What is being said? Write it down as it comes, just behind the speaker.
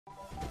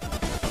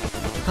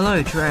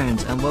Hello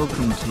Terrarians and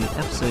welcome to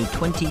episode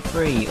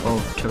 23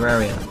 of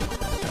Terraria.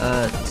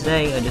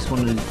 Today I just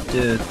wanted to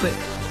do a quick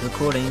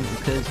recording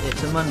because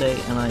it's a Monday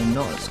and I'm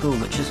not at school,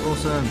 which is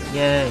awesome,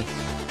 yay!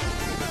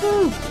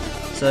 Woo!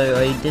 So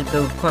I did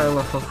build quite a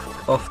lot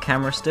off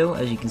camera still,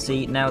 as you can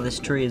see. Now this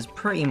tree is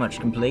pretty much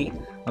complete.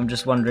 I'm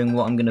just wondering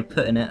what I'm going to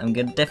put in it. I'm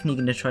definitely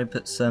going to try and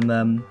put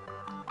some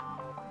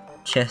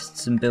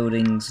chests and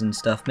buildings and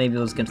stuff. Maybe I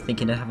was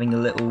thinking of having a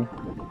little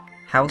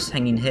house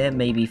hanging here,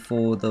 maybe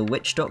for the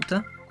witch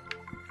doctor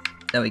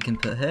that we can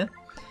put here,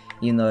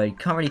 even though I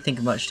can't really think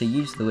of much to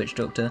use the witch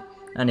doctor.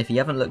 And if you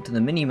haven't looked at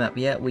the mini-map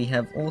yet, we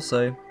have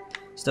also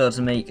started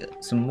to make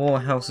some more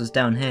houses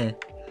down here,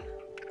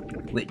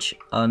 which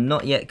are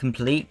not yet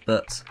complete,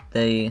 but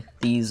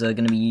these are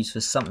going to be used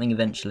for something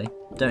eventually.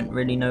 Don't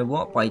really know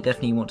what, but I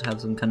definitely want to have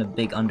some kind of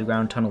big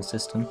underground tunnel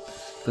system,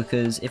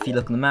 because if you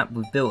look on the map,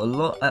 we've built a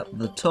lot at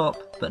the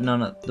top, but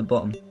none at the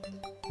bottom.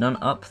 None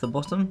up the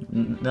bottom?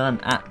 None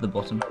at the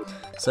bottom.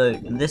 So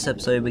in this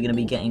episode we're going to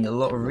be getting a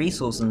lot of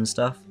resources and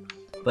stuff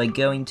by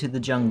going to the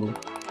jungle.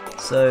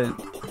 So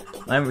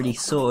I haven't really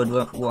sorted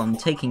what I'm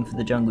taking for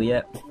the jungle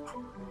yet,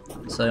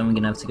 so I'm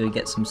going to have to go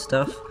get some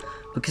stuff.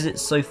 Because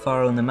it's so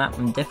far on the map,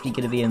 I'm definitely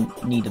going to be in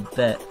need of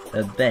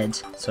a bed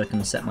so I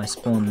can set my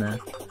spawn there.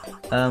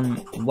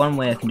 One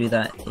way I can do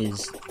that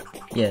is,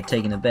 yeah,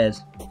 taking a bed,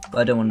 but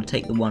I don't want to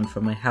take the one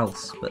from my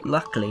house. But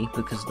luckily,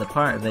 because of the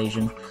pirate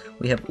invasion,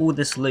 we have all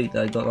this loot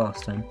that I got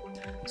last time.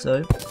 So,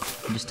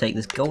 I'll just take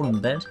this golden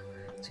bed,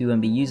 so we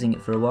won't be using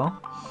it for a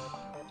while,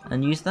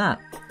 and use that.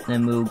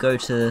 Then we'll go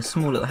to the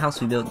small little house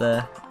we built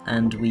there,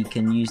 and we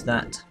can use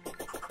that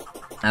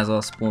as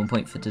our spawn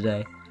point for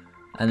today.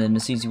 And then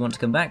as soon as you want to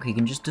come back, we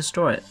can just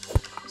destroy it.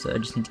 So I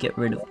just need to get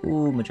rid of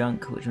all my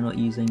junk, which I'm not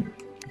using.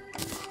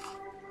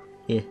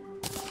 Here.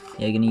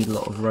 Yeah, you're going to need a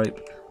lot of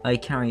rope. I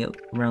carry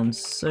around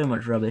so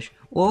much rubbish.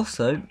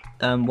 Also,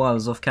 while I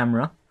was off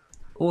camera,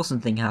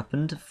 awesome thing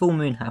happened. Full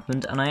moon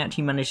happened, and I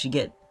actually managed to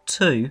get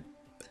 2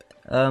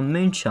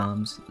 moon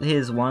charms.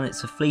 Here's one,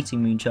 it's a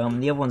fleeting moon charm,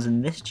 and the other one's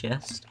in this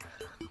chest,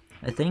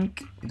 I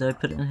think. Did I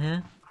put it in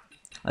here?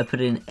 I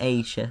put it in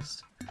a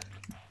chest.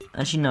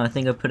 Actually no, I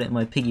think I put it in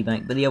my piggy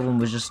bank, but the other one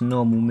was just a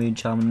normal moon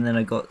charm, and then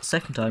I got,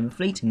 second time, a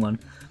fleeting one.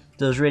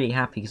 So I was really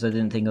happy because I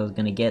didn't think I was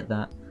going to get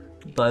that,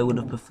 but I would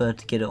have preferred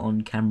to get it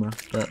on camera,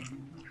 but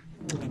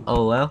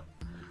oh well.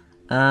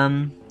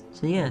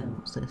 So yeah,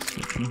 what's this?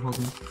 Hold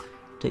on.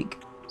 Take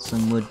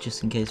some wood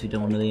just in case we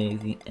don't want to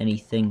leave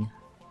anything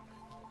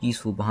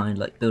useful behind,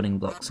 like building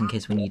blocks, in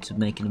case we need to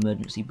make an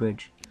emergency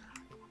bridge.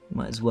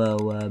 Might as well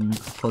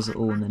pause it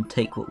all and then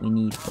take what we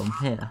need from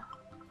here.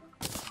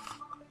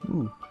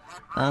 Ooh.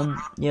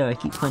 Yeah, I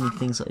keep finding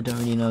things that I don't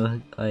really know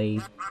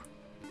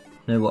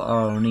what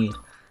I'll need.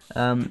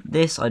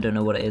 This, I don't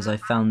know what it is. I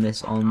found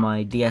this on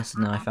my DS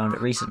and then I found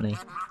it recently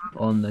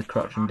on the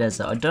Corruption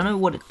Desert. I don't know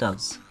what it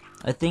does.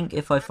 I think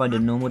if I find a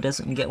normal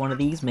desert and get one of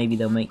these, maybe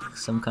they'll make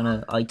some kind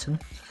of item,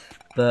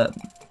 but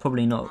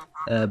probably not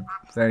a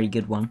very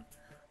good one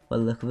by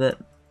the look of it.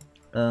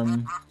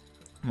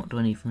 What do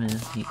I need from here?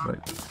 I need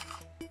rope.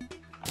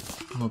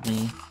 Hold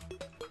me.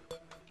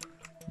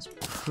 That's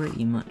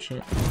pretty much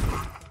it.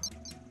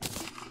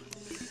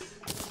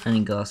 I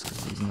need glass because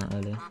I was using that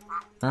earlier.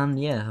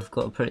 Yeah, I've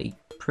got a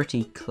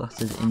pretty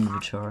cluttered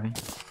inventory.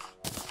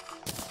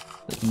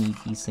 But you need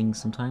these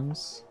things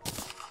sometimes.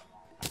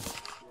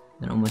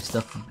 And all my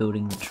stuff for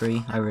building the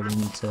tree, I really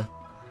need to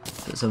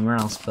put somewhere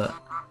else, but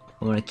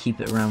I want to keep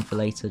it around for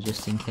later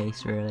just in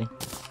case, really.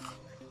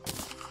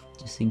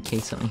 Just in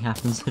case something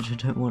happens which I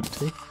don't want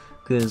to.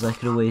 Because I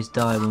could always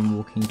die when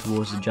walking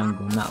towards the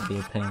jungle and that would be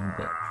a pain,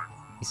 but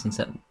these things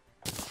happen.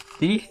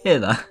 Did you hear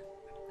that?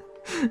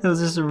 That was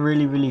just a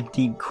really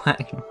deep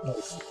quack.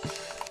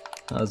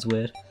 That was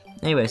weird.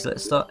 Anyway, so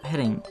let's start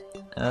heading.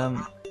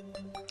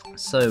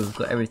 So we've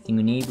got everything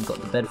we need. We've got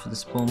the bed for the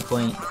spawn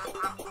point.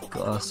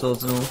 Got our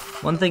swords and all.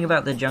 One thing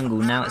about the jungle,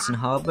 now it's in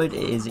hard mode,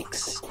 it is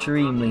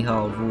extremely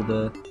hard with all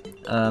the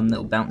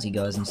little bouncy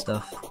guys and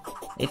stuff.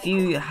 If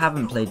you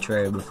haven't played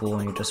Terraria before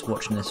and you're just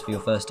watching this for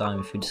your first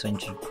time, if you're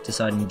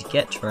deciding to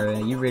get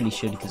Terraria, you really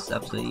should because it's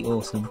absolutely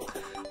awesome.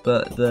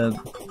 But the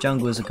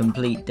jungle is a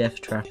complete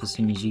death trap as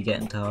soon as you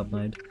get into hard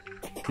mode,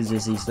 because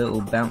there's these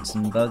little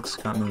bouncing bugs,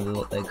 can't remember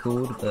what they're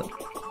called, but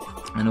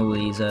and all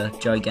these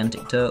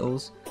gigantic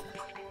turtles,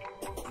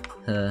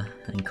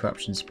 and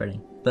corruption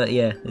spreading. But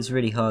yeah, it's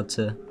really hard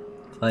to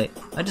fight.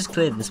 I just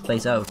cleared this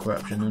place out of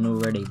corruption, and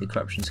already the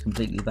corruption's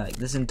completely back.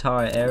 This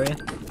entire area,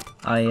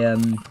 I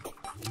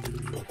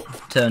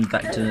turned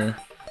back to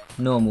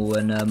normal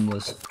and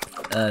was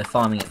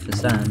farming it for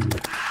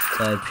sand.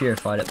 So I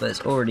purified it, but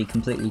it's already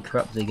completely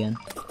corrupted again.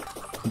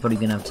 I'm probably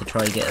going to have to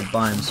try to get a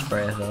biome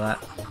sprayer for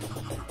that,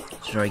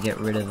 to try to get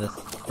rid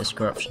of this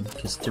corruption,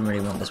 because I didn't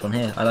really want this one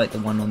here. I like the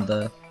one on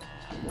the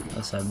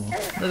other side more.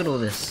 Look at all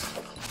this.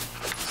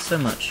 So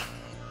much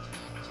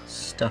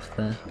stuff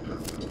there.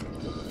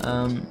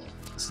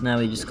 So now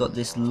we just got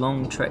this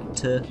long trek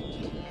to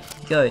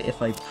go.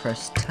 If I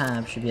press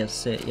tab, should be able to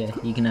see it. Yeah,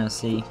 you can now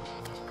see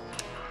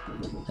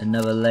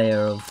another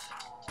layer of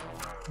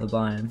the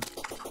biome.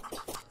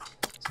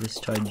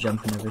 Just try and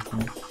jump and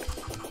everything.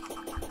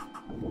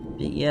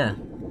 But yeah,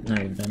 no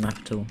map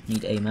at all.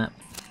 Need a map.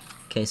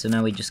 Okay, so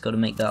now we just got to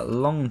make that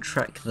long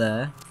track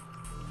there.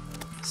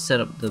 Set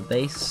up the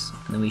base,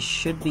 and then we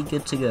should be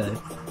good to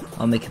go.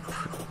 I'll make a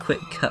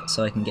quick cut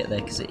so I can get there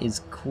because it is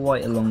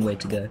quite a long way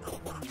to go.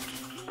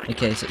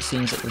 Okay, so it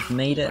seems that we've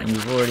made it, and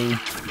we've already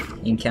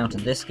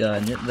encountered this guy,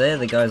 and they're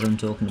the guys I'm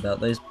talking about.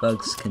 Those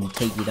bugs can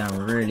take you down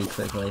really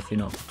quickly if you're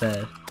not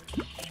prepared.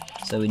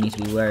 So we need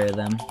to be wary of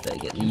them. Better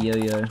get the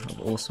yo-yo of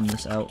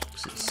awesomeness out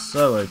because it's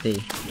so OP.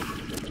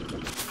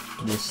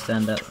 Just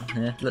stand up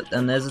here. Look,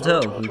 and there's a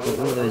turtle. We've got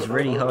all those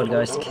really hard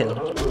guys to kill.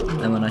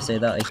 And when I say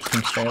that, I kill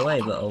them straight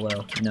away, but oh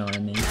well, you know what I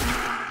mean.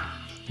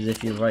 Because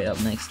if you're right up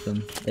next to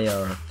them, they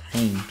are a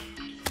pain.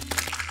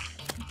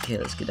 Okay,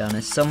 let's get down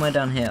there. Somewhere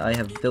down here, I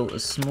have built a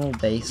small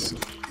base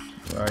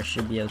where I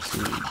should be able to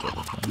get this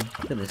one.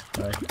 Look at this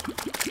guy.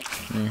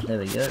 Yeah, there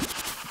we go.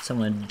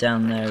 Somewhere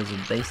down there is a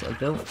base that I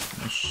built.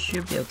 I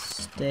should be able to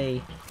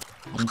stay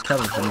in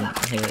cover from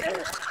here.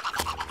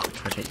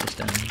 Try to take this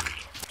down.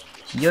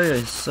 Yo-yo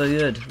is so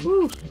good.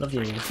 Woo! Love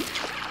yo-yo.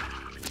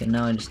 Okay,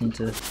 now I just need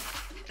to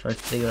try to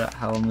figure out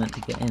how I'm meant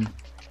to get in.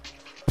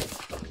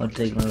 I'll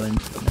dig my way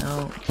into it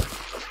now.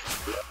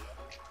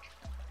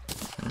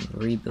 And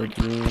rebuild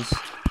walls.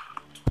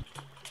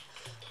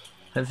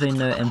 Hopefully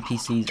no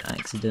NPCs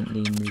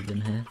accidentally move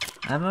in here.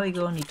 Have I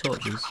got any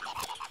torches?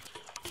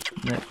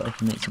 Nope, but I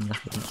can make some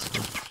lucky ones.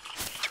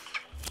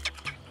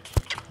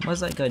 Why's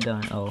that guy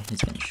dying? Oh,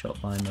 he's getting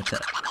shot by my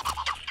pet.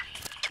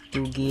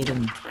 Go get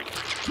him.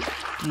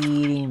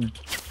 Get him.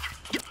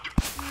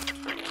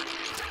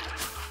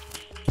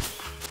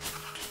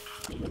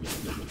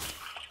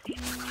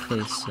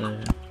 Okay, so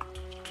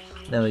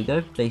there we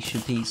go. Base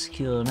should be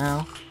secure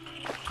now,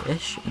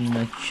 ish, and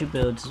I should be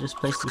able to just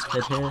place this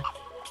bed here.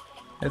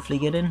 Hopefully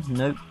get in.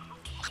 Nope.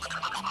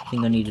 I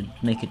think I need to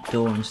make a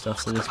door and stuff,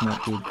 so this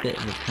might be a bit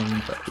of a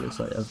pain, but it looks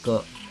like I've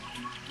got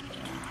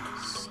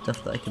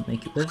stuff that I can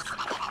make it with.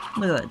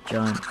 Look at that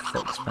giant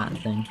fox bat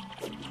thing.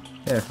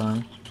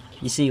 Terrifying.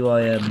 You see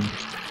why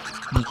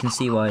you can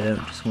see why I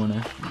don't just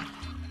wanna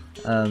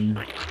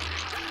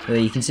well,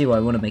 you can see why I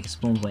want to make a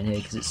spawn point here,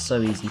 because it's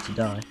so easy to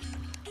die.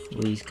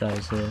 All these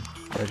guys here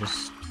are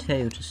just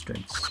total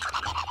straights.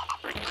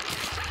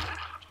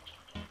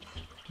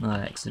 I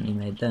accidentally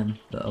made them,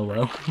 but oh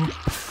well.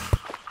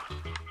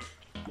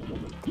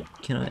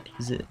 Can I?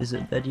 Is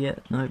it bed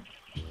yet? Nope.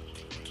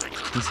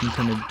 There's some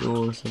kind of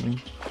door or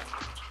something.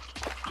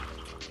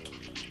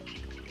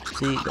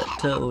 See, that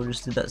turtle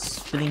just did that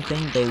spinning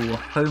thing. They will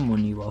home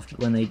on you after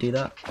when they do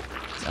that.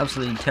 It's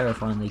absolutely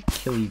terrifying. They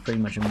kill you pretty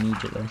much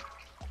immediately.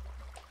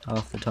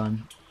 Half the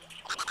time.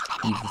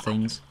 Evil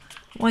things.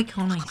 Why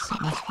can't I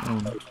set my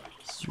spawn?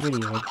 It's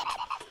really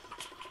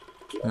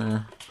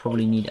odd.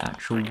 Probably need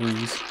actual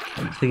walls.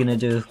 We're gonna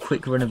do a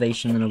quick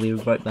renovation and I'll be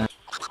right back.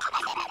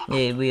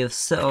 Yeah, we have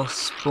set our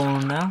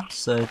spawn now,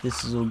 so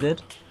this is all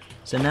good.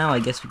 So now I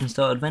guess we can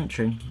start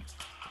adventuring.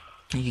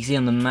 You can see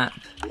on the map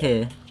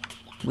here,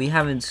 we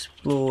have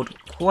explored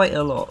quite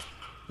a lot,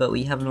 but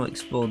we have not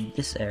explored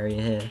this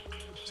area here.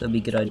 So it'd be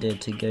a good idea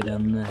to go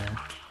down there.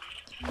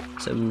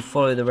 So we'll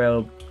follow the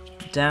rail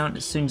down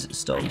as soon as it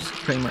stops,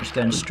 pretty much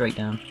going straight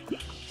down.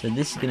 So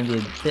this is going to be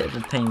a bit of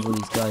a pain with all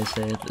these guys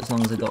here, but as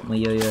long as I got my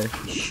yo-yo,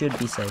 it should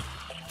be safe.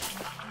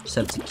 Just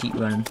have to keep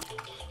running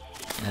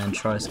and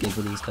try to escape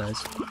all these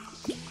guys.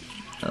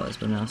 Oh, there's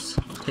one else.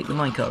 Take the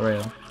minecart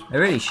rail. I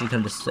really should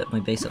kind of set my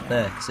base up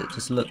there, because it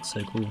just looks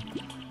so cool.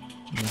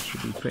 It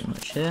should be pretty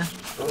much here.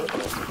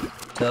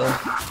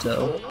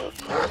 Turtle.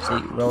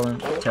 See, rolling,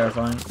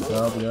 terrifying.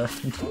 Blah, blah.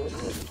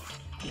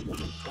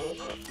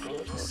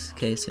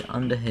 Okay, so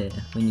under here,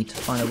 we need to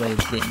find a way of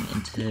getting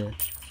into here.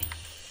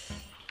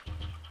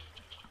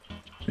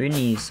 We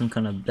need some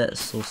kind of better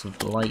source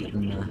of light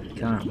than the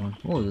current one.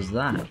 What was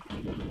that?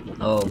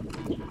 Oh.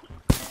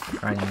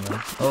 Dragon away.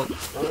 Oh.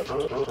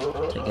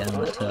 Take down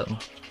that turtle.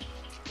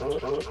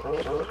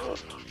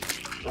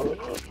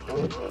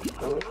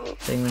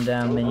 Take them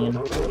down, minion.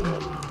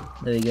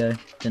 There we go.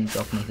 Didn't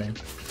drop anything.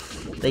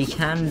 They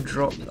can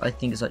drop, I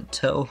think it's like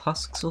turtle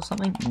husks or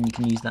something, and you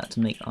can use that to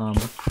make armor,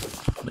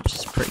 which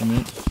is pretty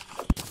neat.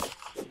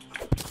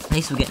 At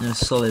least we're getting a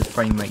solid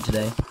frame rate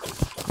today,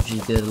 which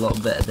is good, a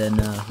lot better than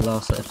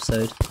last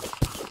episode.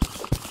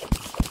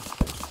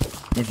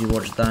 If you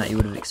watched that, you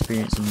would have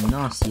experienced some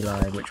nasty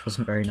lag, which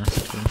wasn't very nice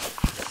at all.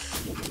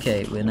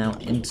 Okay, we're now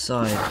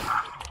inside.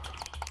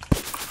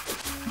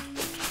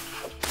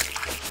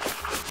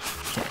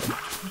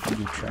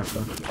 Okay,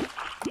 trapper.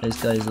 Those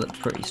guys look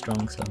pretty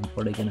strong, so I'm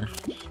probably gonna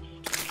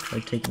try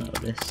taking out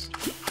of this.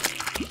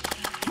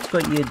 It's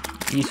quite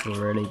useful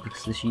really,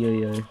 because this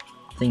yo-yo,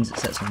 things it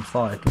sets on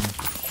fire, can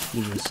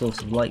give you a source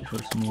of light for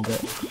a small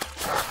bit.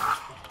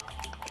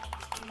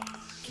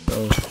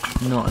 So,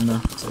 not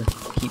enough to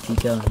keep you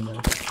going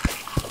though.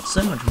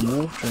 So much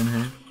water in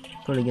here,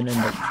 probably gonna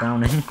end up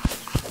drowning.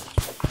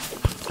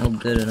 Oh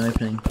good, an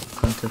opening,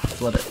 time to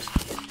flood it.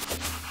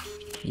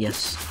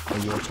 Yes,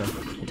 the water,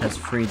 it has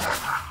freedom,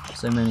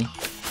 so many.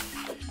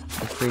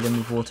 The freedom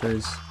of water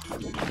is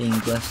being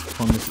blessed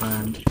upon this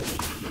land.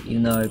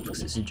 Even though,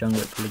 because it's a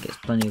jungle, it probably gets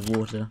plenty of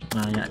water, and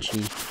I'm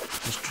actually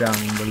just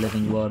drowning the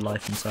living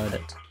wildlife inside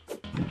it.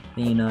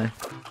 But you know,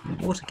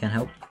 water can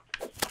help.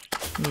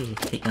 Easy,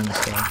 take down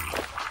this guy.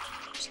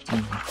 Just, you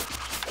know,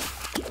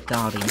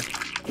 guarding.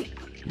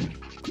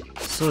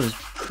 Sword is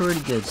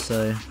pretty good,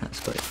 so that's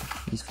quite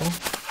useful.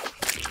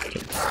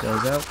 Take these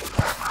guys out.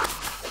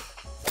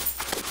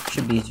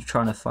 Should be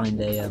trying to find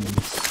a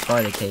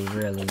spider cave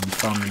really and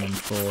farming them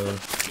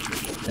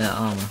for their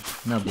armor.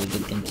 That'll be a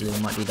good thing to do.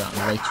 Might do that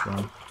later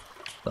on,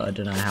 but I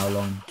don't know how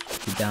long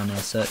to be down there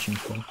searching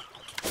for.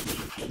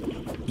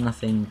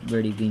 Nothing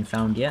really been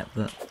found yet,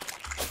 but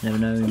you never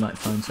know, we might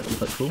find something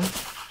quite cool.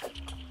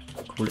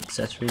 Cool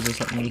accessories or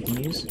something we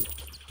can use.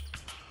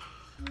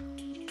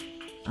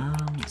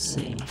 Let's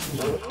see.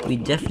 We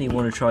definitely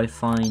want to try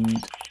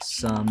find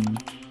some,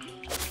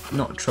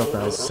 not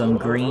tropaz, some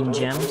green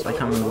gems. I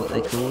can't remember what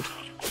they're called.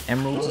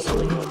 Emeralds or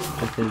something?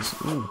 Because,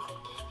 ooh.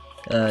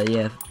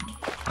 Yeah,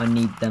 I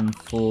need them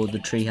for the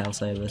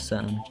treehouse over a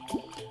certain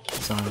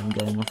sign I'm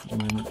going off at the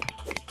moment.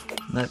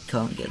 Nope,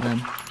 can't get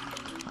them.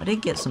 I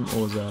did get some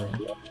ores earlier.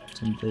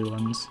 Some blue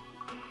ones.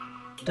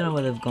 Don't know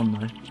where they've gone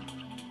though.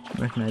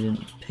 I reckon I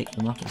didn't pick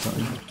them up or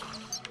something.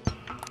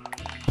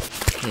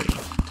 Okay,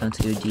 time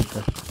to go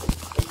deeper.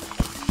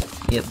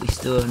 Yep, we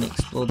still haven't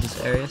explored this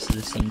area, so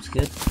this seems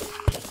good.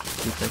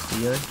 Good place to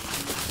go.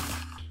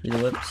 Through the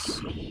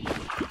whoops.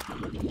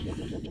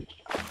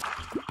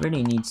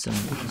 Really need some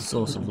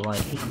source of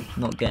light.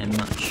 Not getting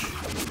much.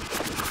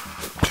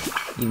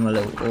 Even my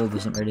little orb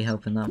isn't really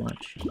helping that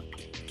much.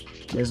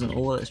 There's an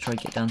ore, let's try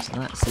to get down to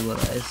that, see what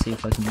that is, see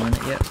if I can mine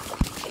it yet.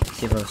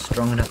 See if I have a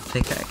strong enough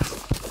pickaxe.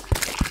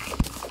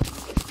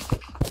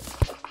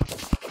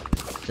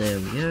 There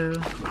we go.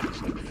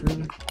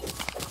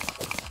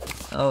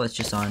 Oh, it's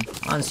just iron.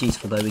 Iron's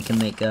useful though, we can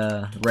make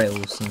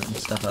rails and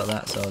stuff like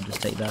that, so I'll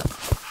just take that.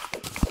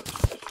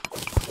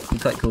 Be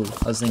quite cool.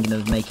 I was thinking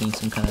of making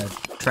some kind of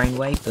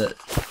trainway, but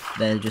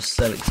they're just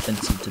so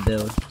expensive to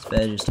build. It's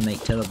better just to make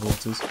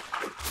teleporters.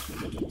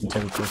 And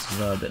teleporters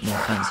are a bit more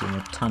fancy and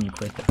a ton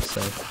quicker,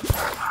 so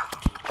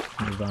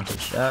an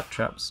advantage. Ah,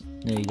 traps.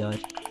 Nearly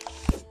died.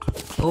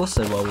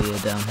 Also, while we are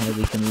down here,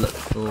 we can look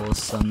for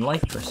some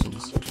life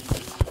crystals.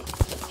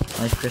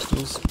 Life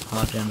crystals,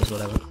 heart gems,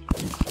 whatever.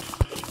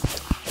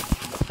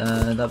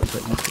 That'd be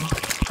quite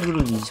useful. Look at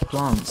all these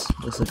plants.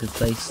 Looks like a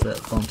place that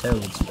Plantera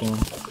would spawn.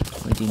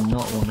 We do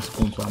not want to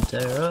spawn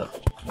Plantera.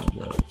 Oh,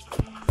 well,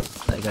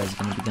 that guy's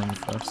going to be coming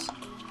for us.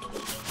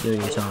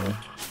 Yo-yo time.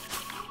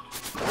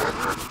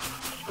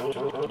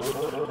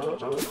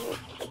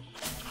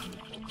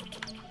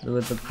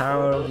 With the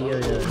power of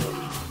yo-yo,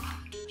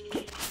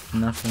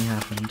 nothing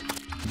happened.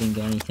 Didn't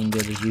get anything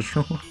good as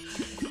usual.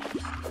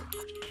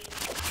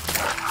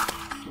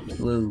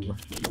 Woo.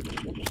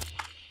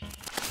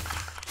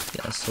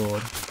 Get a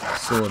sword.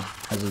 Sword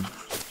has a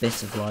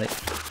bit of light.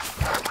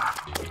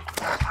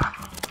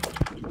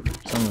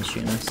 Someone's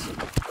shooting us.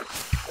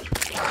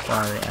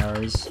 Fiery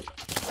arrows.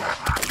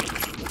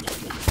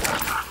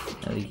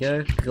 There we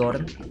go, got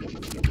him.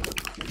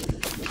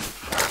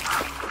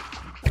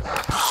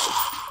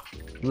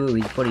 Woo,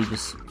 his body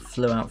just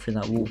flew out through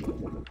that wall.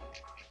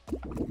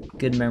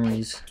 Good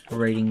memories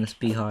raiding this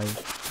beehive.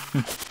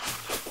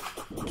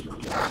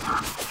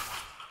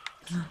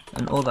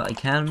 And all that I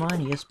can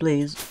mine, yes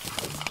please.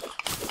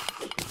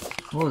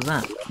 What was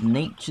that?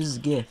 Nature's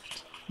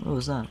gift. What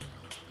was that?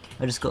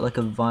 I just got like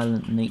a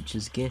violent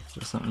nature's gift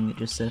or something it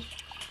just said.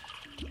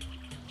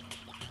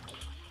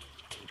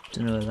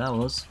 Don't know what that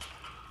was.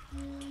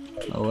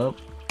 Oh well.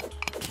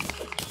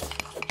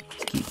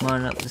 Let's keep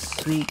mining up this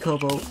sweet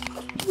cobalt.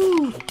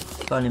 Woo!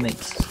 Finally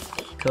makes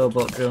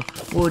cobalt drill.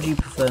 What would you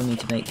prefer me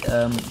to make?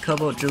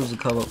 Cobalt drills or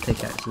cobalt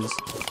pickaxes?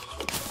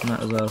 Might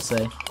as well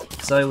say.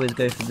 Because I always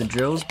go for the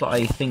drills, but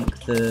I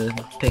think the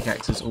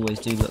pickaxes always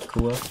do look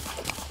cooler.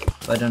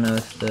 But I don't know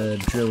if the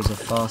drills are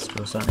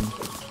faster or something.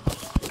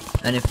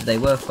 And if they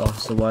were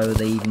faster, why would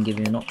they even give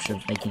you an option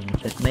of making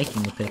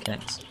the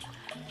pickaxe?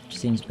 Which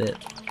seems a bit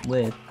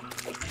weird.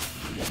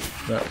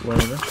 But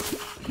whatever.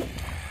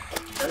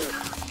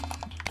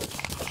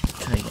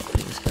 Try to get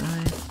through this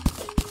guy.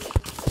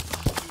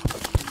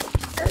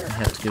 I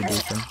have to go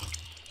deeper.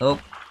 Oh!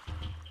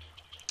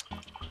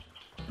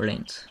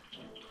 Brilliant.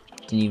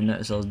 Didn't even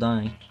notice I was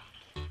dying.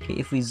 Okay,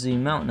 if we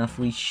zoom out enough,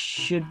 we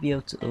should be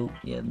able to. Oh,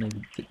 yeah, maybe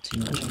a bit too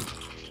much.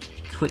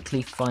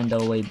 Quickly find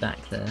our way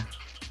back there.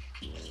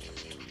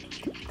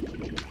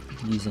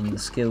 Using the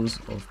skills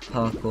of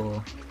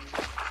parkour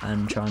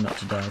and trying not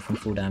to die from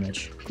full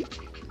damage.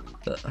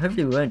 But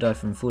hopefully we won't die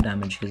from full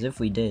damage, because if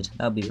we did,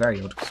 that would be very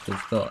odd, because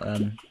we've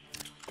got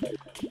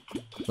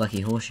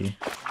Lucky Horseshoe.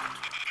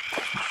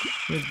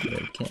 Should be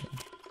okay.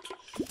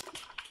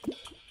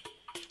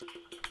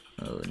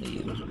 Oh no,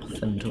 you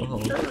fell into a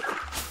hole.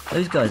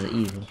 Those guys are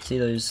evil. See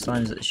those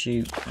slimes that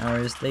shoot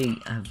arrows? They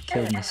have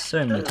killed me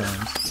so many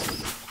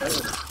times.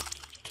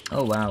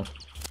 Oh wow.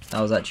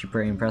 That was actually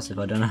pretty impressive.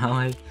 I don't know how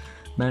I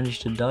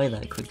managed to die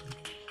that quickly.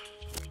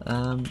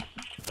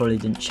 Probably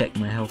didn't check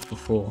my health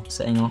before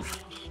setting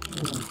off.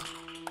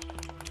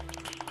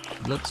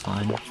 Looks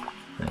fine.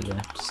 There we go.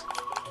 Just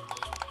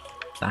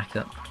back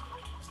up.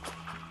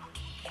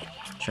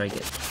 Try to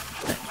get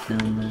back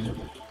down there.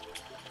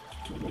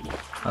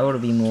 I want to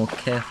be more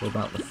careful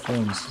about the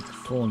fawns. The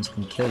fawns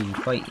can kill you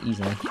quite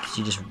easily because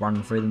you just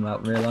run through them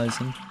without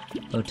realising.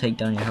 They'll take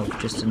down your health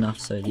just enough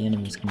so the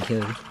enemies can kill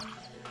you.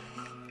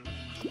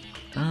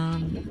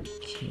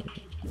 Okay.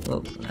 Whoa,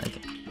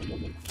 okay.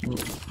 Whoa.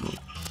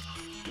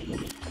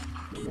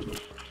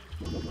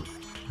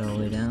 Go all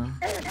the way down.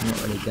 I'm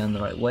not really going the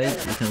right way,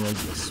 but we can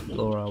always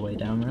explore our way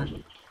down there.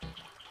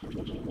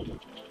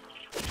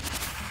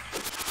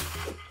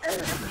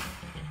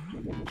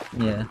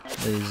 Yeah,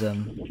 those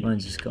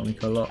mines just got me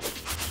quite a lot.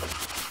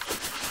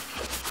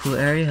 What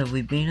area have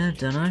we been at?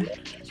 Dunno.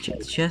 Let's check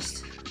the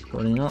chest.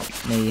 Probably not.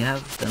 Maybe you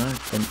have. Dunno.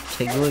 Then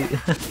take the loot.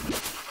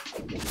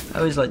 I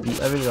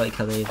really like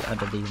how they've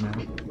added these now.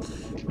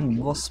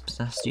 Wasp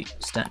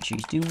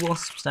statues. Do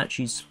wasp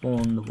statues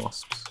spawn the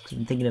wasps? Because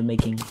I'm thinking of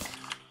making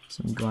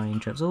some grinding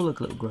traps. Oh, look,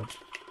 a little grub.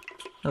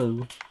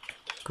 Oh,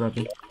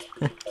 grubby.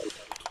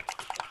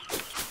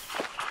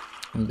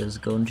 Oh, there's a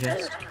golden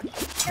chest.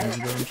 There's a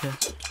golden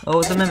chest. Oh,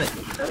 it's a mimic.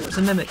 It's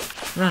a mimic.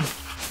 Run.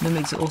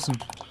 Mimics are awesome.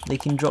 They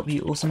can drop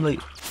you awesome loot.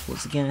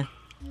 What's it gonna?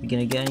 We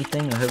gonna get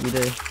anything? I hope we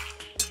do.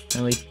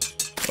 And we.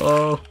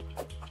 Oh,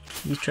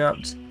 he's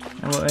trapped.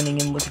 And we're owning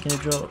him. What's he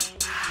gonna drop?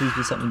 Please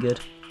be something good.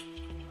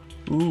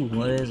 Ooh,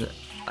 what is it?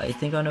 I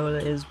think I know what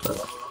it is, but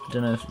I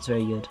don't know if it's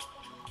very good.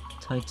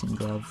 Titan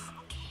glove.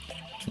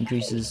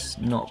 Increases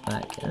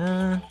knockback.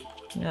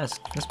 Yeah,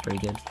 that's pretty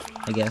good.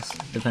 I guess.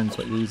 Depends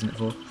what you're using it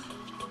for.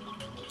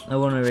 I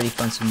want to really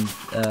find some,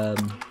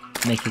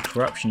 make a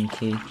corruption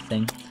key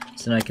thing,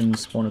 so then I can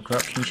spawn a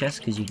corruption chest,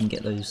 because you can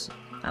get those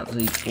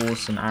absolutely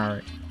awesome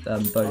arrow,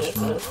 bows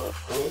from that.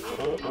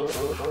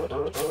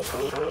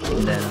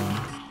 And then,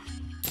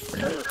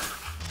 okay,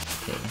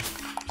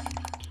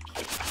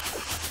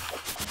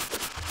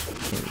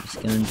 we're just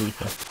going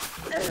deeper.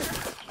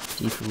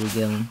 Deeper we're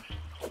going.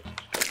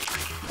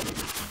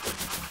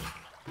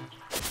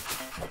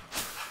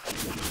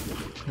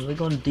 Have I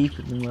gone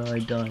deeper than where I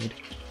died?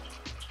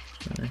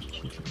 I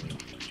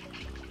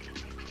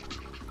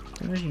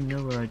don't actually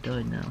know where I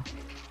died now.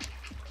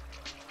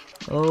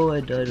 Oh, I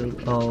died.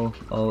 Oh,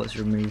 it's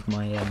removed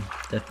my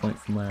death point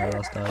from where I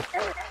last died.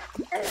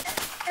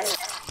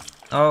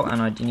 Oh,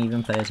 and I didn't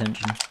even pay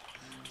attention.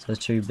 So I was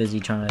too busy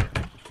trying to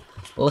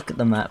look at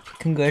the map.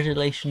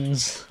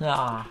 Congratulations.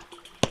 Ah.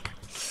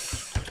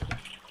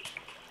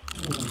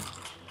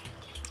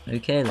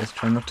 Okay, let's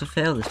try not to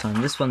fail this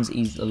time. This one's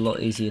a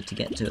lot easier to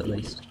get to, at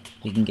least.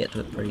 You can get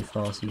to it pretty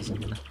fast using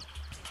the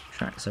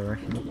tracks, I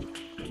reckon.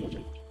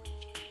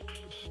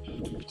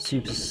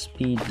 Super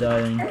speed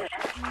diving.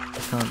 I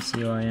can't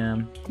see where I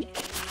am.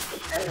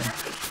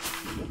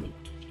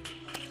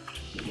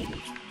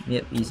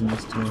 Yep, using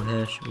this tool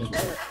here should be able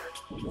to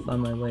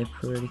find my way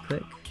pretty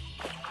quick.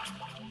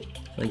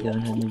 If I go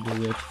ahead and maybe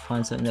we'll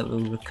find something that will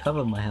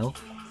recover my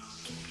health.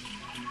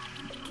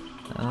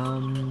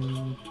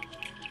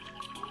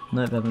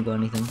 Nope, I haven't got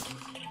anything.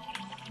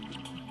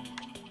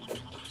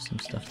 Some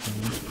stuff down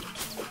there.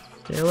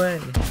 Stay away!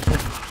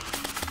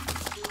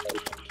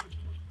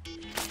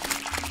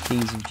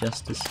 Keys of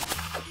justice.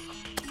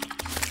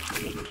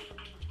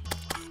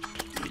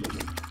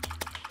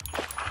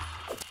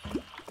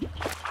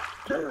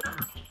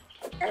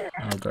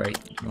 Oh great,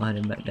 I'll head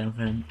him back down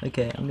for him.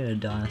 Okay, I'm gonna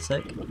die in a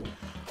sec.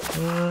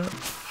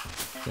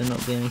 There'll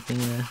not be anything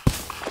there.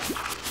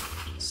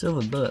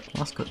 Silver bullet,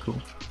 that's quite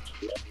cool.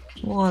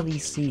 What are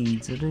these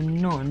seeds? I do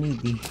not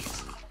need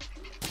these.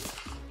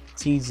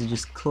 Seeds are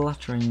just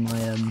cluttering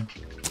my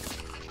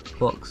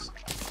box.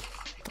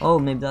 Oh,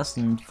 maybe that's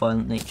in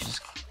Violent Nature's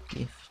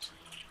gift.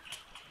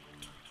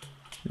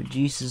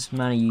 Reduces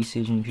mana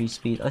usage and increased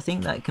speed. I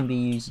think that can be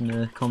used in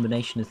a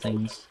combination of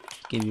things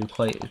to give you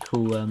quite a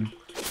cool item.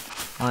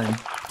 I'm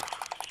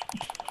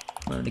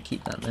going to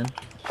keep that then.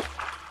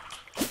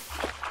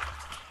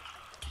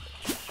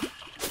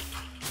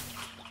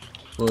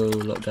 Whoa,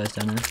 a lot of guys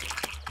down there.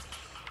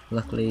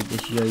 Luckily,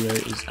 this yo-yo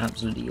is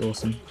absolutely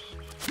awesome.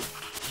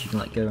 You can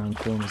like go around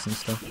corners and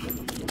stuff.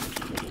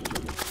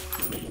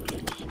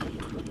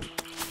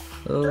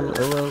 Oh,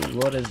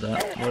 what is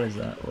that? What is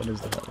that? What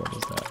is that? What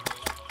is that?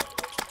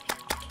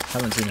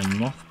 Haven't seen a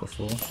moth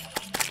before.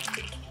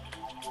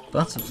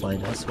 Butterfly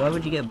dust? Why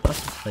would you get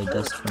butterfly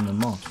dust from a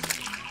moth?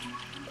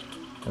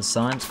 Has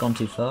science gone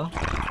too far?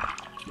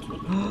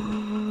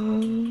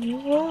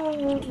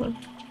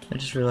 I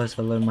just realised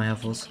how low my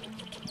health was.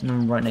 And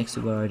I'm right next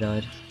to where I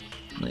died.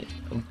 Like,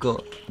 I've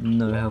got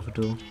no health at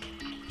all.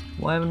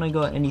 Why haven't I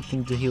got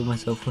anything to heal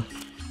myself with?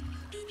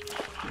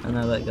 And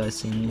now that guy's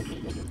seen me.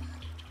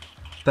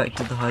 Back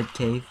to the hide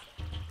cave.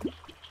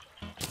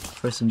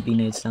 Throw some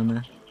B-nades down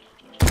there.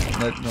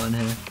 Nope, not in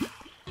here.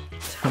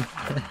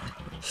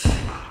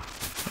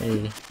 Hey,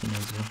 he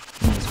knows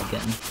we're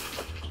getting.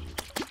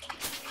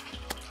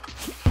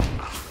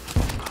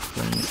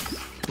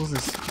 What's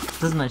this?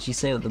 It doesn't actually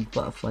say what the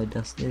butterfly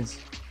dust is.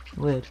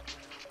 Weird.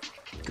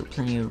 Got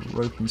plenty of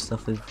rope and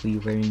stuff if we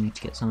really need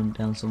to get someone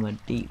down somewhere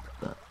deep,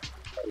 but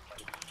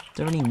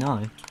don't really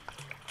know.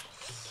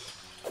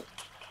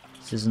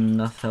 This isn't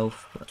enough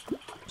health, but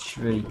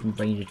Should really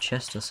raid a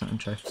chest or something,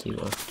 try to see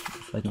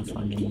if I can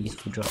find any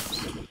useful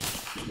drops.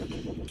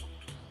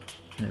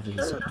 Hopefully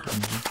there's something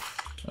in here.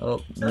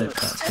 Oh, no,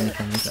 that's gonna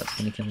kill me, that's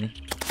gonna kill me.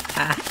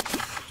 Ah!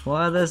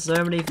 Why are there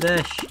so many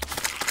fish?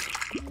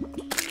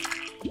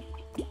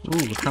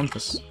 Ooh, a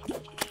compass.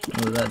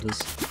 Oh, that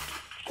does.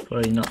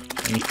 Probably not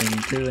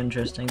anything too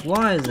interesting.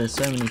 Why is there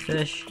so many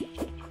fish?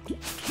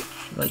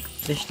 Like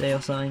fish day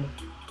or something?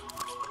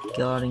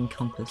 Guarding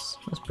compass.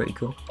 That's pretty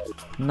cool.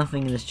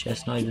 Nothing in this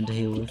chest, not even to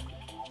heal with.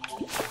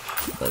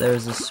 But there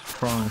is a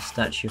piranha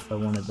statue if I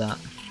wanted that.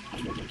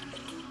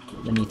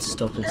 I need to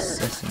stop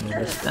assessing all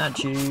the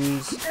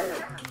statues.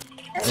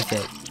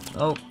 Okay.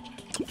 Oh.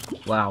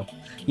 Wow.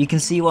 You can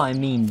see what I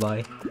mean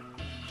by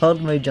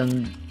hard mode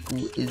jungle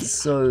is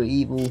so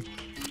evil.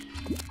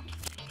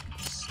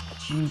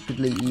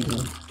 Stupidly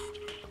evil.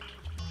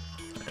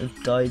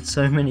 I've died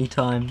so many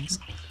times.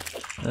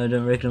 I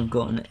don't reckon I've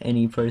gotten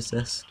any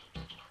progress,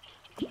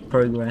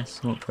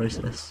 not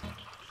process.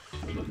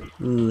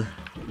 Ugh.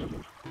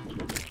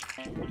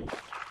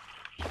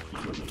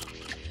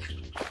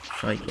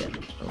 Try get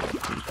a lot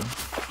of people.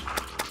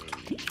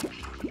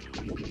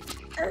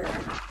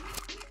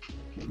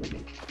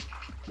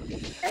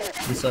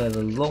 At least I have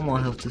a lot more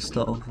health to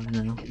start off with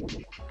now.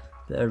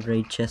 Better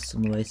raid chests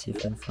on the way, see if I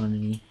can find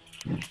any.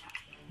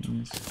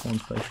 This one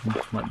potion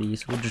might be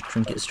useful, just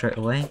drink it straight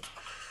away.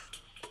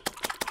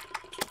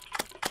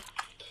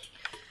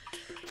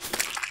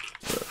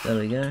 But there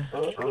we go.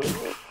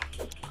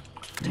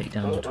 Take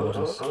down the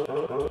tortoise.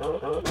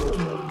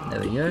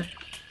 There we go.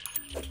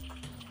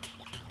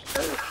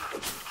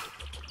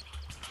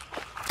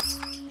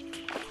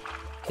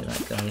 Okay,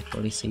 that guy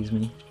probably sees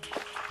me.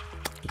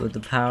 But the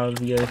power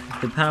of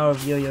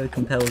yo-yo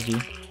compels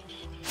you.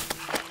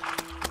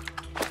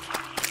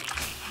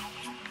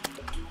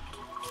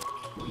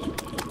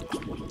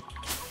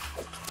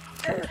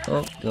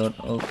 Oh god,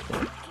 oh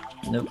god.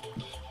 Nope.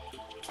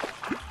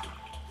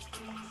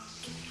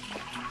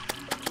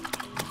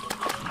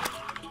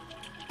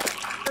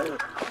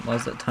 Why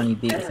is that tiny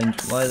beetle thing?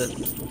 Why is it?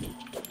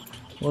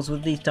 What's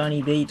with these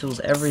tiny beetles?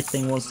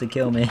 Everything wants to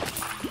kill me.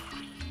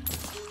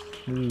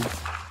 Ooh.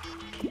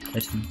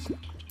 Items.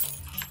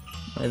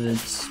 I have a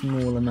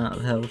small amount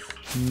of health,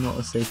 not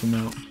a safe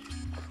amount.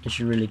 I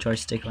should really try to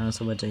stick around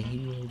somewhere to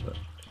heal, but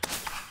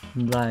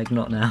lag,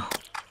 not now.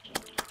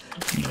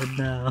 Not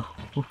now.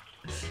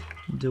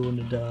 I don't want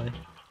to die.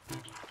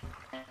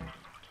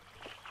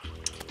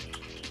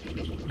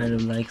 I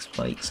don't like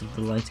spikes of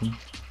the lighting.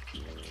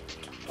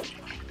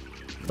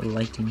 The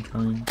lighting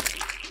kind.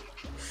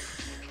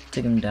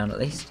 Take them down at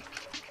least.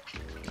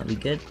 That'll be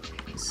good.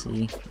 Let's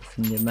see if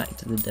we can get back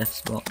to the death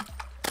spot.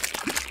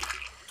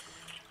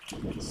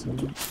 So,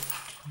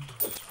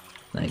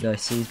 that guy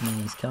sees me,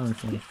 he's coming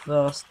for me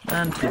fast.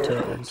 And 2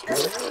 turtles.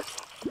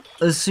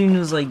 As soon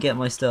as I get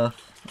my stuff,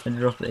 I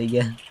drop it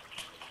again.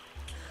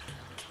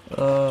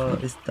 Oh,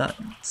 is that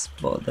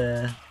spot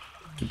there?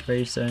 The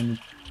gravestone.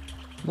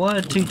 Why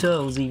are 2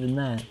 turtles even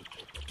there?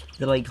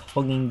 They're like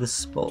hogging the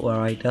spot where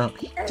I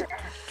died.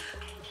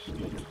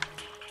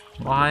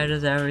 Why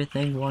does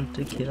everything want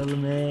to kill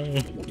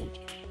me?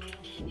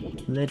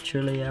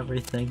 Literally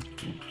everything.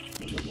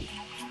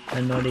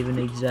 I'm not even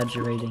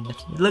exaggerating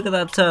it. Look at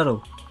that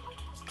turtle!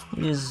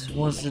 He just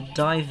wants to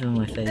dive in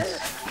my face.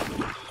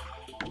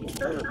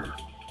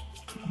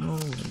 Oh my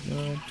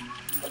god.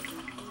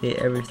 Okay,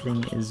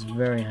 everything is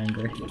very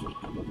angry.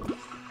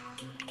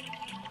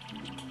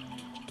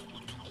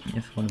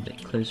 If I want a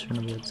bit closer,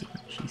 I'll be able to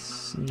actually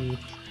see.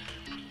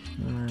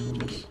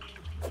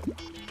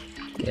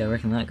 Okay, I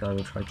reckon that guy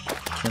will try to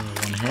kill me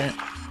one hit.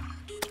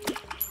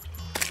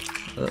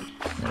 Oh,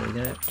 there we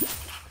go.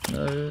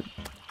 No.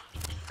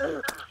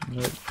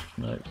 Nope,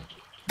 nope,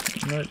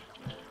 nope.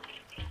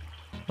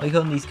 Why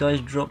can't these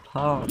guys drop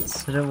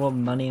hearts? I don't want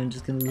money, I'm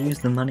just gonna lose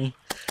the money.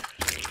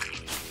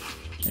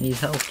 I need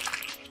help.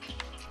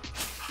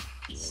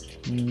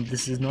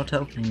 This is not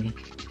helping me.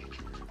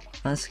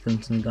 That's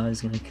some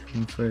guy's gonna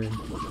come through and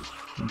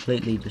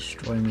completely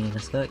destroy me in a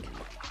sec.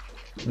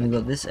 And we've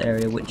got this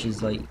area which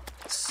is like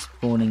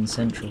spawning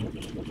central.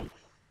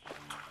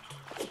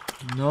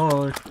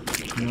 No,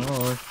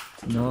 no,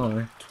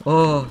 no.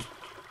 Oh!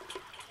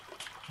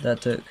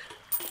 That took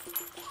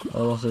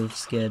a lot of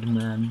scared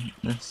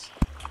madness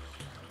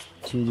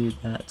to do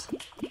that.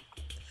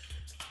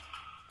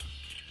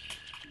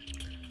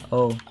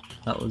 Oh,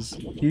 that was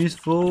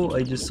useful.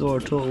 I just saw a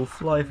turtle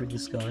fly through the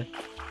sky.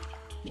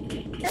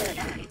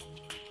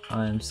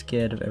 I am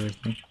scared of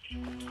everything.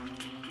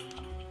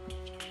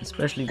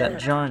 Especially that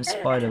giant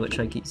spider which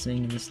I keep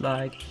seeing in this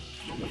lag.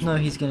 No,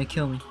 he's gonna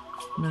kill me.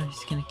 No,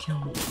 he's gonna kill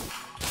me.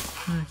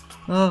 No.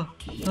 Oh,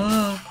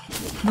 oh,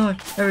 no,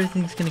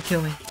 everything's gonna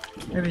kill me.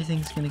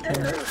 Everything's gonna kill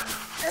me.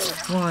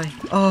 Why?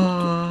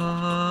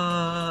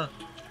 Oh,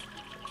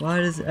 why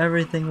does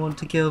everything want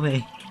to kill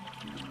me?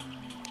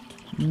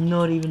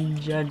 Not even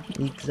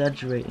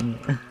exaggerating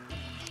it.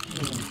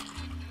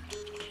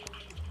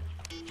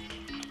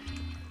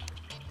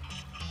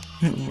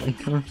 Oh my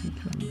god, you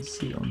can't even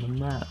see it on the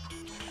map.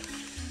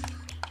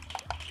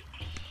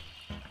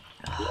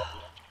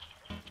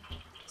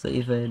 So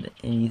if I had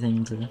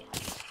anything to do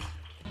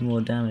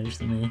more damage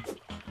than me.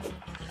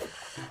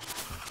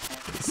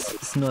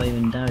 It's not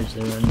even damage,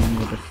 they're running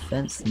more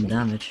defense than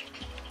damage.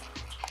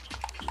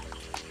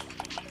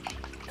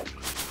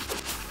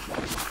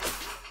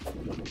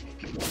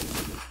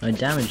 My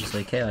damage is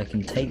okay, I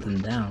can take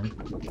them down.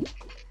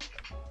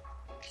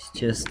 It's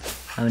just,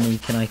 how many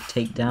can I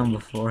take down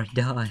before I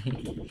die?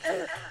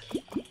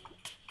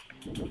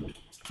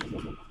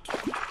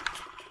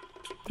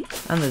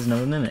 And there's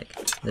another mimic.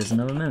 There's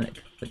another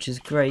mimic, which is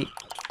great,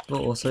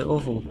 but also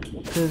awful,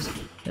 because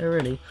they're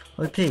really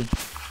OP.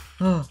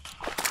 Oh.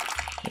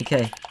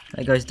 Okay,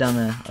 that guy's down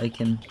there. I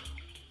can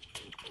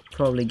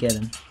probably get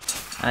him.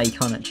 Ah, you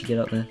can't actually get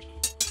up there.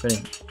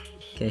 Brilliant.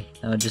 Okay,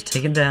 now I'll just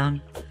take him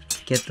down,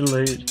 get the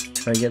loot,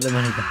 try to get the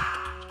money back.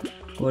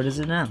 What is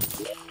it now?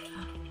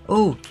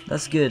 Oh,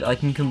 that's good. I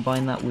can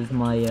combine that with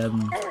my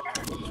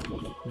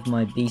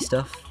bee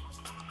stuff,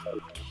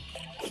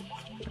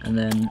 and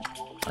then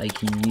I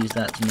can use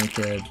that to make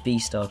a bee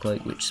star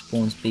cloak, which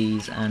spawns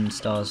bees and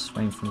stars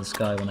rain from the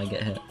sky when I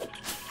get hit,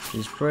 which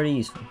is pretty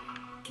useful.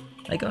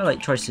 That guy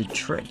like tries to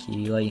trick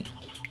you, like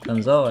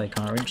comes, oh I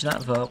can't reach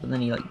that far, but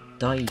then he like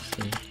dives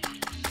to you.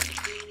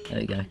 There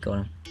we go, got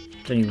him.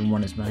 Don't even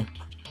want his money.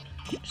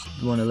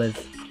 Just want to live.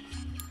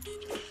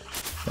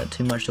 Is that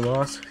too much to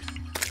ask?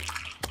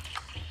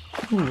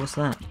 Ooh, what's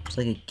that? It's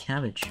like a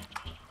cabbage.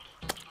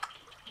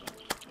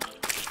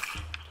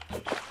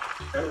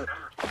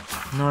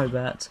 No,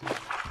 bat.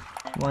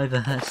 Why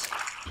bat?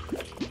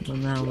 Well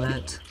now,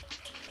 bat.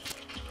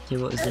 Okay,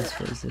 what is this?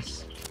 What is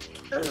this?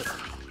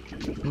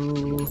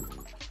 Ooh.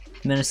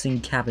 Menacing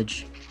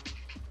cabbage.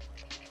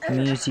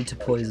 Immunity to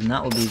poison.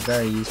 That would be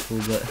very useful,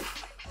 but...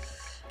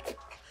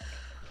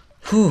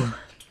 Whew.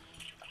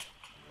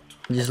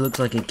 It just looks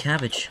like a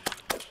cabbage.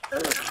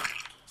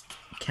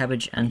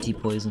 Cabbage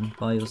anti-poison.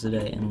 Bios a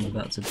day, and I'm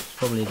about to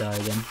probably die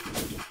again.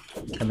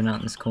 Camping out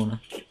in this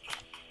corner.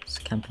 It's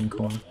a camping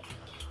corner.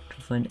 Try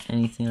to find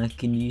anything I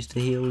can use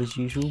to heal as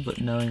usual, but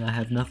knowing I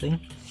have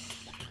nothing.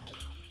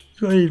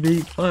 Can't even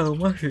eat vile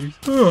mushrooms.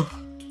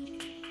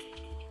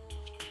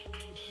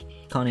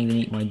 Can't even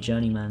eat my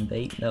journeyman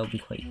bait. That would be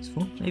quite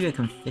useful. Maybe I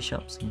can fish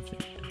up some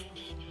food.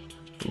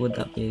 But would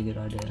that be a good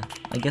idea?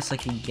 I guess I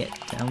could get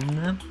down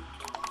there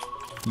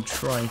and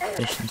try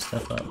fish some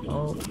stuff up.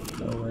 Oh,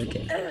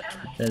 okay.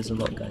 There's a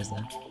lot of guys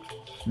there.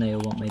 And they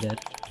all want me dead.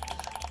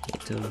 Okay,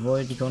 to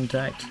avoid the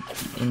contact,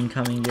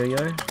 incoming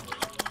yo-yo.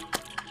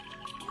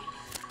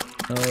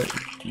 No,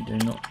 you do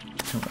not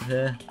come up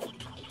here.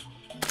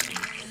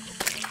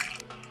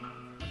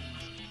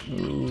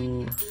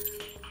 Ooh.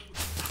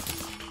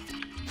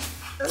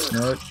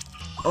 No.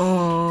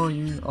 Oh,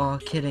 you are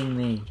kidding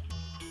me.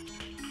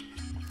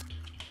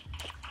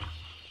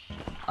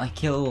 I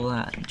kill all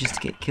that just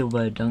to get killed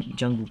by a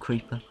jungle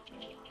creeper.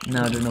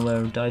 Now I don't know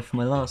where I died for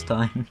my last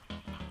time.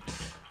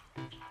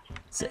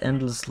 It's an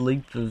endless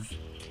loop of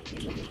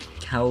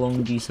how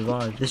long do you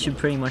survive. This should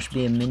pretty much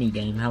be a mini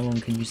game. How long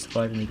can you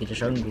survive in the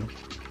jungle?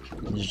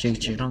 The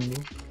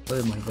jungle.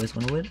 Oh, my voice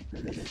went weird.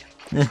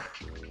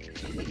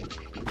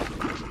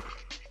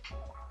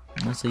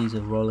 Unless I use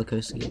a roller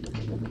coaster to get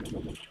down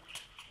there.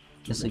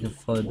 Guess I could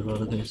follow the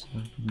roller coaster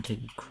and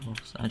take a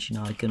cross. Actually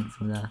no, I couldn't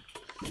from there.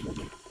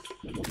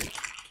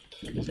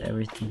 Because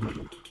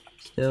everything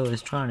still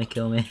is trying to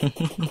kill me.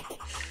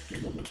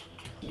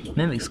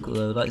 Mimic's cool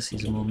though, I'd like to see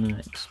some more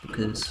mimics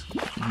because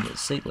you can get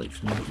sick loot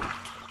from them.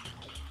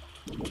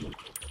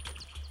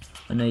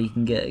 I know you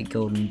can get a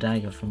golden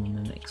dagger from a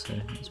mimic, so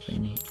that's pretty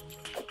neat.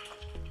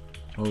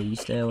 Oh, you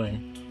stay away.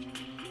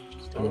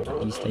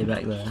 You stay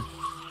back there.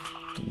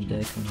 Don't you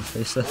dare come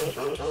closer.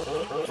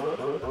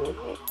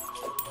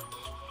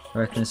 I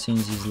reckon as soon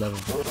as he's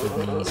leveled up with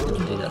me, he's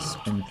gonna do that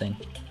spin thing.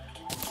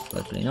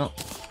 Luckily not.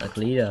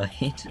 Luckily he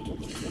died.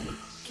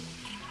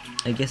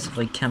 I guess if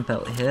I camp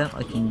out here,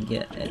 I can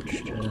get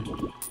extra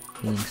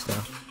healing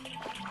stuff.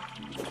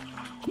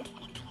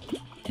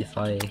 If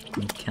I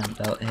can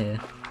camp out here,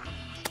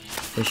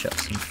 fish up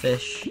some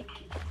fish,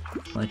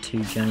 my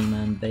 2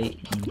 journeyman bait,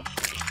 and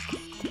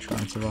try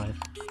and survive.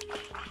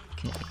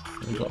 Okay,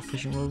 have we got a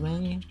fishing rod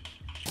maybe?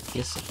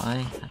 Yes, I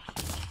have.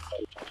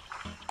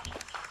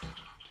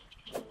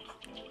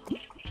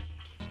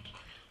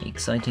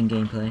 Exciting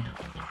gameplay.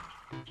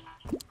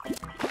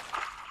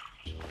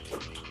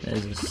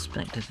 There's a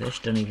spectre fish,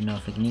 don't even know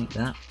if I can eat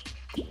that.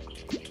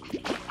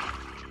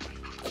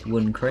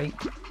 Wooden crate,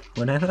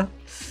 whatever.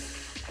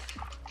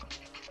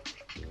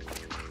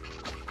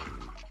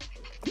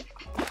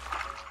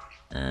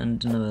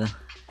 And another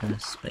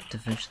spectre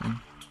fish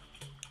thing.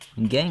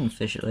 I'm getting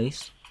fish at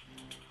least.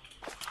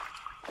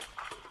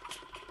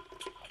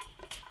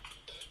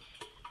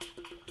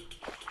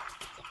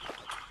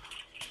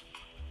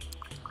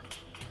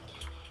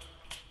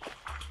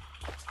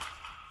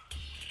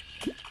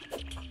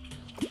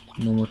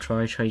 Normal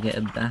try to get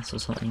a bass or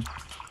something.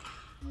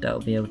 That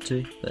will be able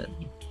to, but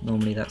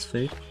normally that's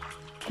food.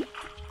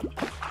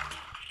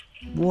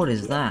 What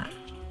is that?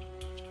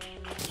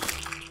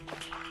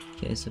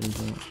 Okay, so we've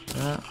got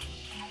that.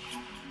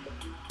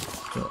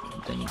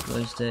 Don't need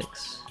glow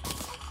sticks.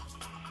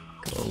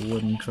 Got a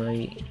wooden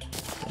crate.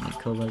 Got any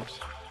cobwebs.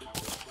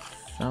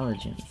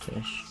 Phalagent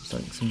fish. It's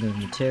like some kind of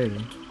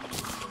material.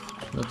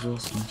 Looks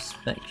awesome.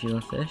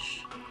 Specular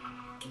fish.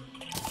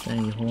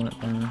 Any hornet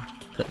banner.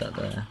 Put that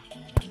there.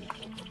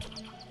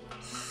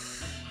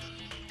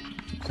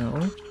 Is that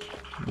all?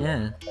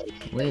 Yeah.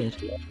 Weird.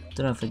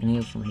 Don't know if I can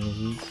heal from any of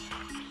these.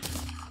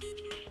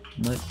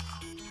 Nope.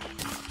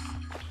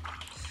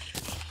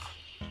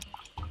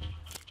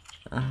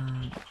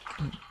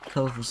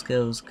 Colourful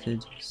scales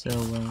could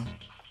sell well.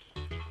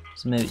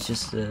 So maybe it's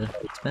just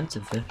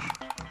expensive fish.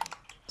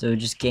 So we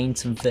just gained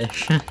some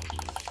fish.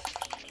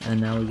 And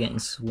now we're getting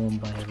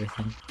swarmed by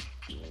everything.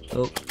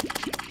 Oh.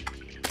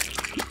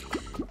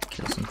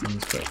 Kill some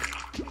things quick.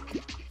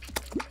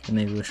 And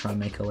maybe we'll try and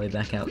make our way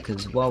back out,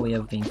 because while we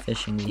have been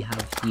fishing we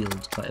have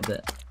healed quite a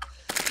bit.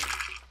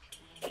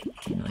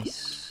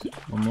 Nice.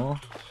 One more.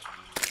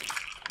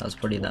 That was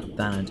probably that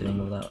banner doing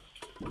all that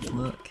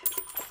work.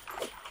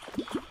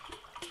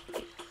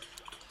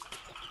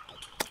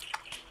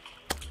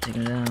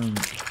 Taking it down.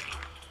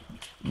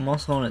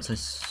 Moss hornets I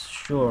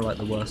sure are like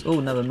the worst. Oh,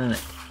 another mimic.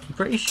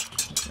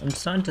 I'm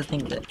starting to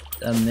think that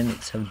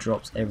mimics have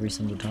drops every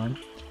single time.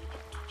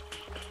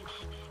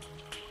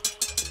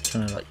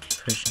 Trying to like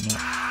push them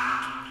up.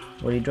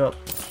 What do you drop?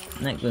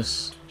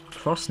 Necklace.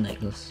 Cross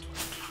necklace.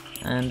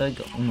 And I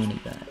got my money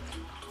back.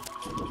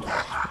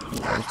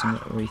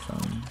 Ultimate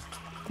refund.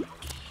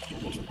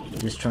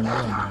 Just trying to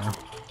run now.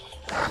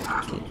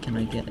 Okay, can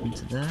I get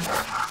into there?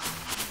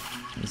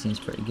 It seems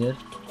pretty good.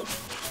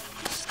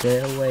 Stay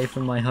away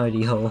from my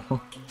hidey hole.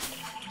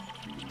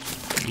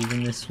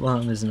 Even this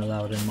worm isn't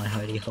allowed in my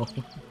hidey hole.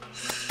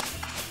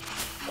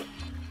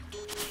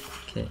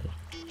 Okay.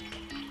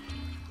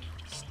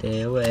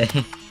 Stay away.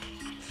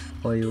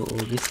 Or you'll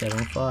all be set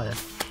on fire.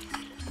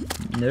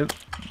 Nope.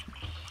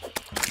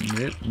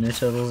 Nope, no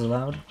turtles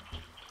allowed.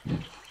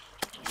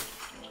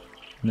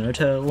 No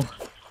turtle.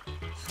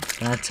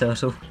 Bad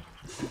turtle.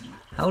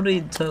 How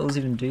do turtles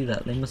even do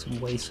that? They must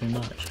weigh so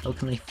much. How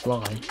can they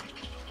fly?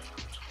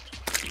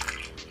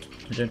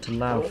 I don't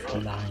allow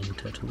flying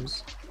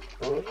turtles.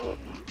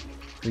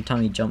 Every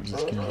time he jumps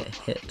he's gonna get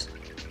hit.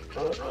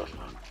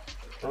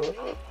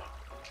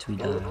 Till he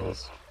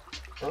dies.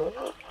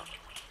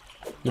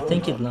 You'd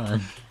think he'd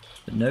learn,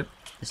 but nope,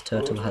 this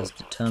turtle has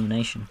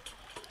determination.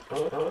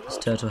 This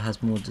turtle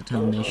has more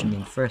determination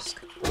than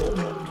Frisk.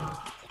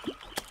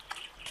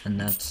 And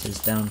that's his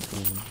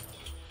downfall.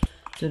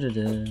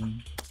 Da-da-da.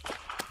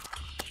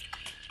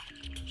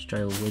 Just try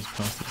to whiz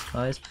past these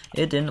guys.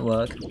 It didn't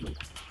work.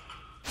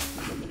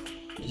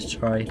 Just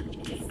try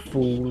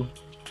fall,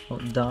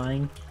 not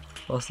dying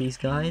past these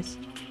guys.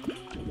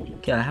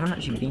 Okay, I haven't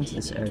actually been to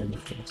this area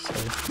before, so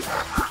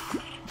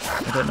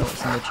I don't know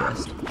what's in the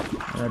chest.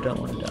 And I don't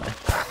want to die.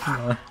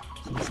 No,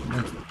 please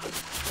no.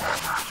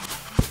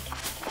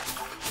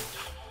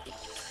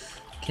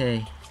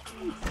 Okay,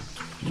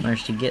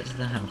 managed to get to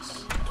the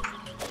house.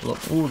 Lock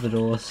all the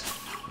doors.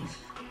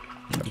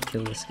 Maybe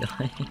kill this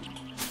guy.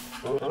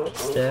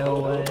 Stay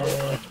away.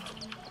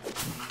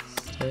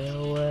 Stay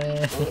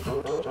away.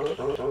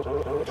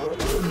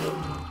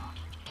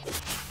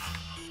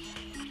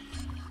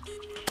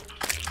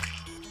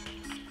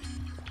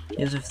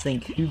 You have to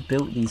think, who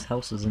built these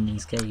houses in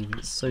these caves?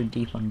 It's so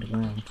deep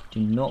underground. Do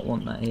not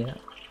want that here.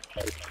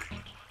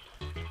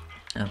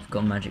 I've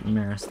got a magic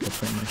mirror, so they're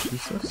pretty much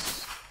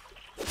useless.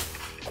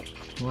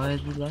 Why are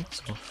the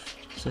lights off?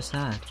 So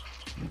sad.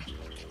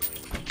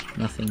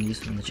 Nothing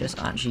useful in the chest.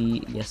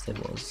 Actually, yes there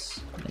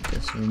was. I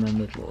just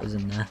remembered what was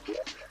in there,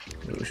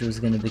 which was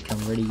going to become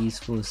really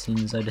useful as soon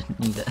as I didn't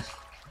need it.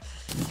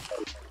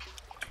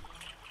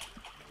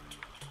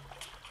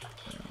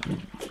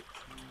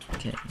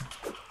 Okay,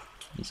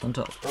 he's on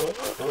top.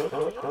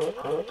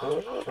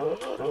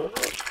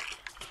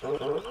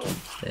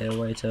 Stay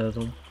away,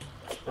 turtle.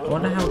 I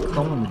wonder how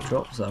common the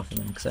drops are for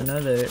them, because I know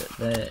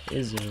there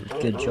is a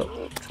good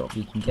drop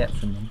you can get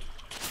from them.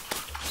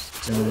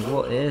 Just don't know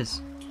what it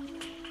is.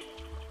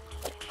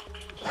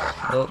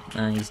 Oh,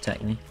 and he's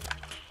attacking me.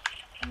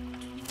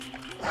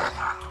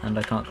 And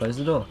I can't close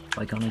the door.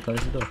 Why can't I close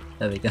the door?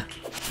 There we go.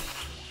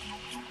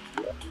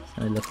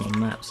 So look on the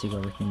map, see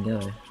where we can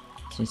go.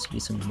 Seems to be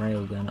some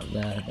rail going up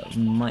there that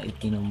we might have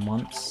been on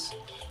once.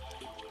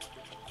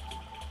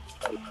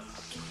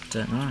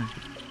 Don't know.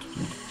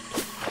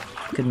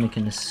 Could make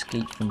an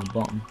escape from the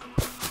bottom.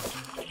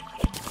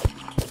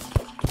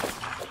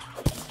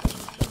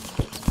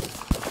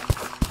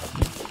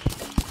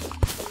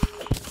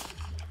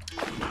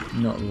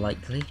 Not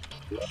likely.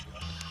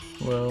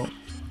 Well,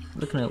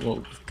 looking at what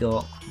we've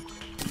got,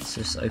 let's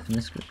just open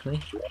this quickly.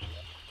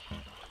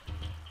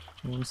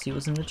 I want to see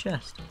what's in the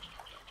chest.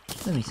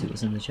 Let me see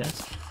what's in the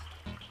chest.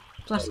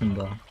 Platinum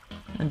bar.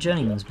 And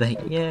Journeyman's bait.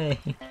 Yay!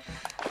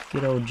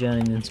 Good old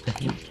Journeyman's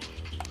bait.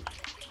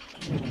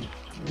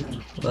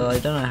 Well, I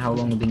don't know how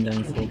long I've been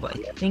going for, but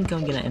I think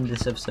I'm going to end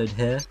this episode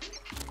here.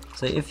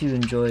 So if you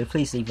enjoy,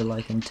 please leave a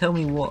like and tell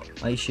me what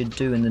I should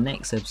do in the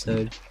next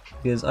episode,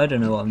 because I don't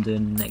know what I'm doing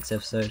in the next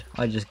episode.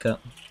 I just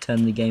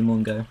turn the game on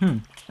and go,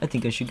 I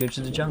think I should go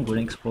to the jungle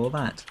and explore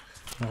that.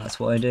 That's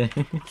what I do.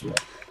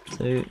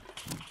 So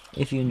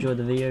if you enjoyed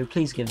the video,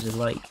 please give us a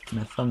like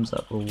and a thumbs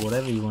up or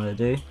whatever you want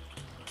to do.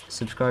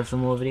 Subscribe for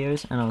more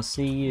videos, and I'll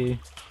see you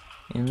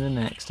in the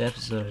next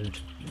episode.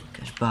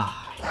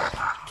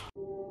 Goodbye.